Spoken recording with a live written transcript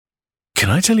Can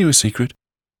I tell you a secret?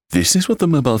 This is what the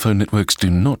mobile phone networks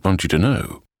do not want you to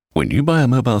know. When you buy a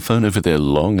mobile phone over their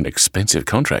long and expensive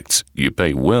contracts, you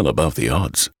pay well above the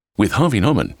odds. With Harvey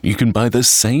Norman, you can buy the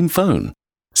same phone,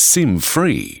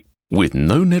 SIM-free, with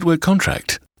no network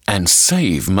contract, and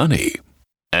save money.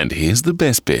 And here's the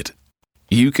best bit.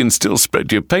 You can still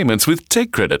spread your payments with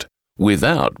Tech Credit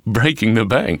without breaking the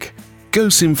bank. Go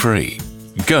SIM-free.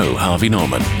 Go Harvey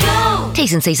Norman. Go!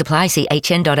 T's and C's apply. See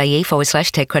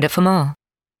hn.ie/Tech Credit for more.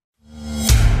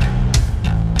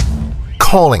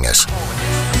 Calling It.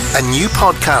 A new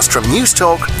podcast from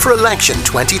Newstalk for election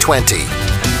 2020.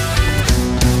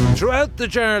 Throughout the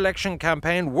general election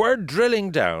campaign, we're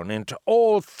drilling down into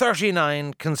all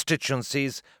 39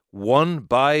 constituencies one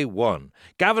by one.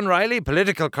 Gavin Riley,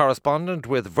 political correspondent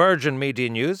with Virgin Media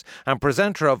News and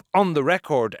presenter of On the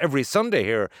Record every Sunday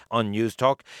here on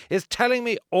Newstalk, is telling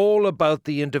me all about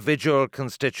the individual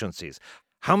constituencies.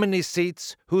 How many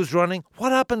seats, who's running,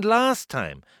 what happened last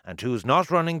time, and who's not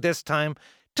running this time,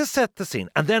 to set the scene.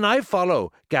 And then I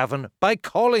follow Gavin by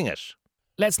calling it.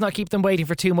 Let's not keep them waiting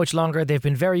for too much longer. They've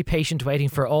been very patient waiting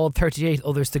for all 38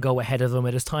 others to go ahead of them.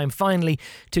 It is time finally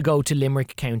to go to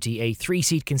Limerick County, a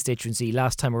 3-seat constituency.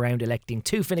 Last time around electing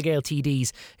 2 Fine Gael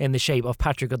TDs in the shape of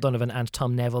Patrick O'Donovan and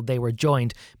Tom Neville. They were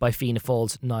joined by Fianna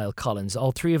Fáil's Niall Collins.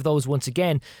 All 3 of those once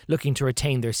again looking to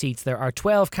retain their seats. There are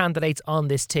 12 candidates on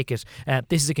this ticket.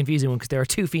 This is a confusing one because there are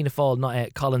 2 Fianna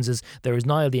Fáil Collinses. There is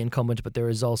Niall, the incumbent, but there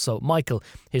is also Michael,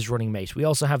 his running mate. We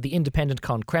also have the independent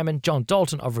Con Cremin, John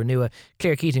Dalton of Renua,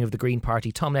 Claire Keating of the Green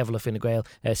Party, Tom Neville of Fine Gael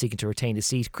seeking to retain his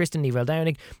seat, Kristen Neville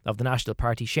Downing of the National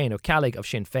Party, Shane O'Callig of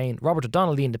Sinn Féin, Robert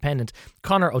O'Donnell, the independent,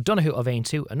 Conor O'Donoghue of Ain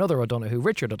 2, another O'Donoghue,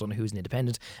 Richard O'Donoghue, who's an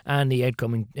independent, and the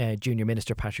outgoing Junior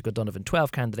Minister Patrick O'Donovan.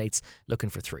 12 candidates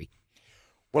looking for 3.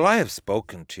 Well, I have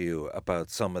spoken to you about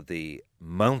some of the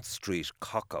Mount Street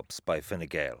cock-ups by Fine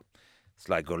Gael.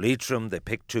 Sligo Leitrim, they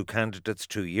picked 2 candidates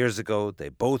 2 years ago. They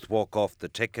both walk off the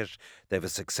ticket. They have a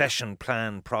succession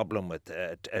plan problem with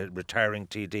a retiring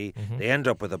TD. Mm-hmm. They end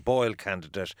up with a Boyle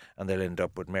candidate and they'll end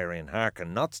up with Marion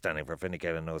Harkin not standing for Fine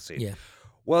Gael and no seat. Yeah.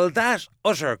 Well, that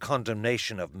utter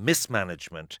condemnation of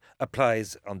mismanagement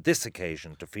applies on this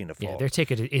occasion to Fianna Fáil. Yeah, their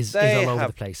ticket is all over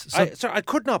the place. I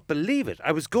could not believe it.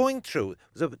 I was going through, it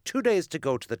was 2 days to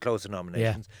go to the close of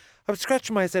nominations. Yeah. I was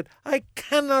scratching my head. I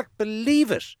cannot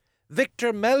believe it.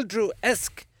 Victor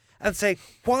Meldrew-esque, and say,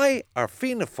 why are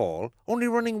Fianna Fáil only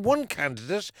running 1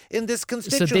 candidate in this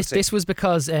constituency? So this was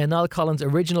because Niall Collins'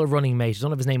 original running mate, I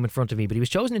don't have his name in front of me, but he was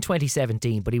chosen in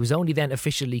 2017, but he was only then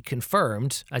officially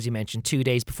confirmed, as you mentioned, 2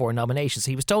 days before nomination.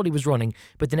 So he was told he was running,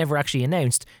 but they never actually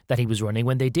announced that he was running.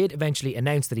 When they did eventually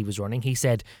announce that he was running, he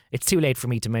said, it's too late for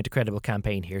me to mount a credible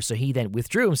campaign here. So he then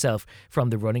withdrew himself from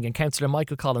the running, and Councillor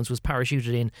Michael Collins was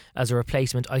parachuted in as a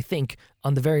replacement, I think,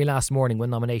 on the very last morning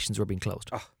when nominations were being closed.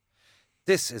 Oh.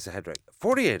 This is a head wreck.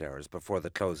 48 hours before the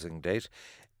closing date,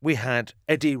 we had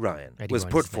Eddie Ryan was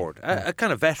put forward. A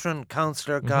kind of veteran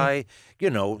councillor guy,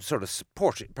 sort of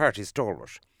party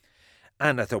stalwart.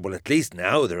 And I thought, well, at least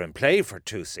now they're in play for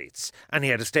 2 seats. And he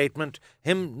had a statement,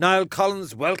 Niall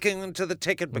Collins, welcoming him to the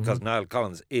ticket, because Niall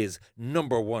Collins is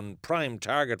number 1 prime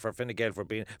target for Fine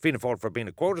Fáil for being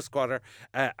a quota squatter.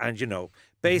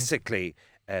 Basically,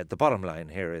 the bottom line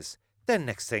here is, then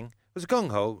next thing, was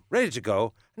gung-ho, ready to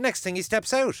go. Next thing, he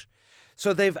steps out.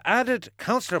 So they've added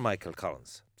Councillor Michael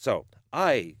Collins. So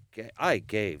I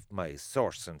gave my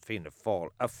source in Fianna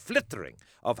Fáil a flittering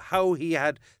of how he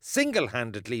had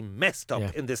single-handedly messed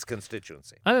up in this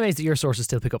constituency. I'm amazed that your sources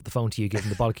still pick up the phone to you, given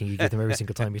the bollocking you give them every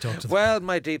single time you talk to them. Well,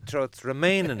 my deep throats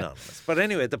remain anonymous. But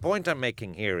anyway, the point I'm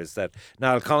making here is that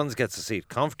Niall Collins gets a seat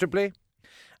comfortably,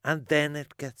 and then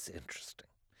it gets interesting.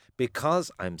 Because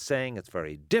I'm saying it's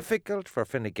very difficult for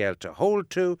Fine Gael to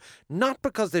hold to, not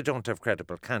because they don't have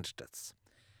credible candidates.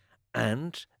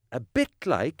 And a bit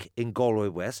like in Galway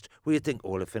West, where you think,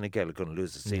 if Fine Gael are going to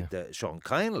lose a seat, Sean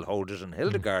Kine will hold it and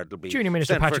Hildegard will be... Junior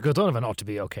Minister Patrick O'Donovan ought to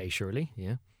be okay, surely,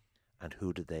 yeah. And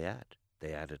who did they add?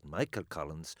 They added Michael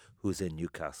Collins, who's in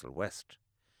Newcastle West.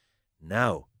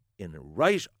 Now,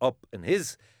 right up in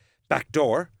his back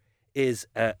door is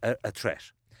a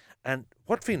threat. And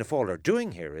what Fianna Fáil are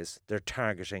doing here is they're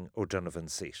targeting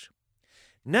O'Donovan's seat.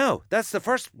 Now, that's the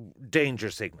first danger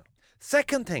signal.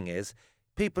 Second thing is,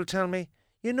 people tell me,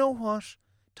 you know what?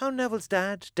 Tom Neville's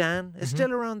dad, Dan, is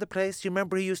still around the place. You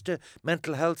remember he used to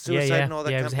mental health, suicide and all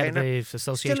that campaigner? He was head of the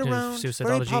Association still around, of Suicidology,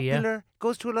 very popular,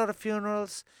 goes to a lot of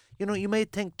funerals. You may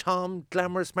think Tom,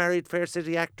 glamorous, married, fair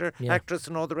city actress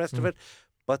and all the rest of it.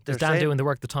 But they're Dan doing the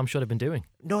work that Tom should have been doing?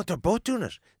 No, they're both doing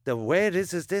it. The way it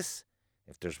is this.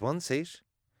 If there's 1 seat,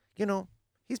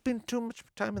 he's been too much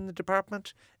time in the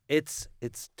department. It's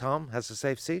Tom has a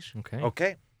safe seat.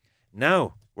 Okay.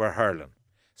 Now we're hurling.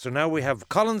 So now we have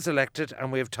Collins elected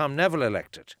and we have Tom Neville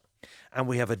elected. And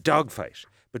we have a dogfight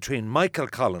between Michael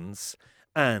Collins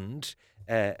and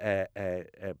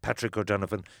Patrick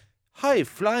O'Donovan,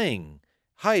 high-flying,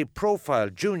 high-profile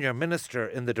junior minister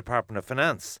in the Department of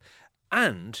Finance,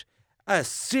 and a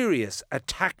serious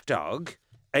attack dog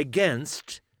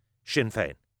against Sinn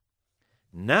Féin.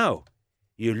 Now,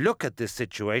 you look at this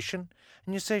situation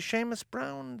and you say, Seamus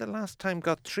Brown the last time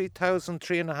got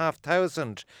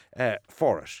 3,500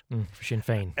 for it. For Sinn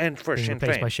Féin. And for being Sinn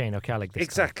replaced Féin. by Shane O'Callaghan this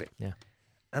Exactly. time. Yeah.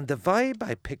 And the vibe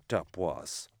I picked up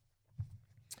was,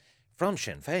 from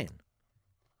Sinn Féin,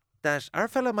 that our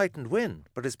fella mightn't win,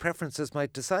 but his preferences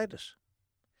might decide it.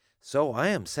 So I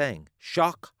am saying,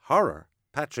 shock, horror,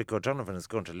 Patrick O'Donovan is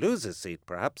going to lose his seat,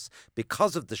 perhaps,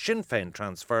 because of the Sinn Féin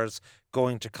transfers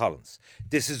going to Collins.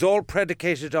 This is all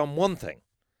predicated on one thing,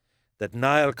 that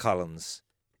Niall Collins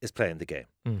is playing the game.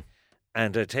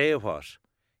 And I tell you what,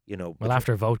 Well,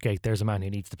 after Votegate, there's a man who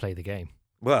needs to play the game.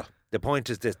 Well, the point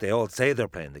is this, they all say they're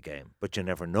playing the game, but you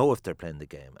never know if they're playing the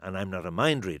game. And I'm not a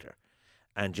mind reader.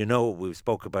 And we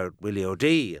spoke about Willie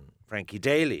O'Dea and Frankie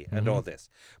Daly and all this.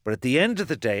 But at the end of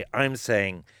the day, I'm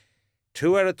saying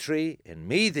 2 out of 3 in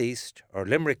Meath East or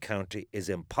Limerick County is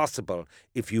impossible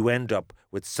if you end up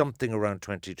with something around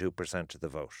 22% of the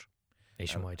vote.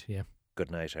 Nationwide, yeah.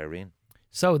 Good night, Irene.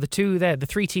 So the 3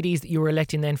 TDs that you were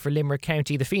electing then for Limerick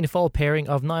County, the Fianna Fáil pairing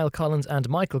of Niall Collins and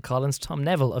Michael Collins, Tom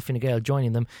Neville of Fine Gael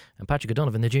joining them, and Patrick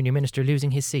O'Donovan, the junior minister,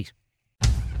 losing his seat.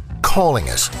 Calling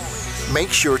it. Make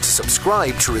sure to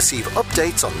subscribe to receive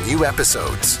updates on new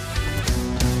episodes.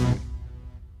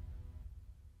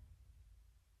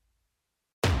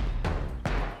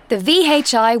 The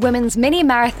VHI Women's Mini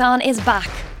Marathon is back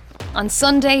on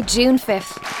Sunday, June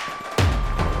 5th.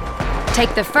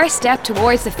 Take the first step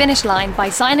towards the finish line by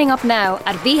signing up now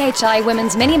at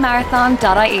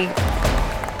vhiwomensminimarathon.ie.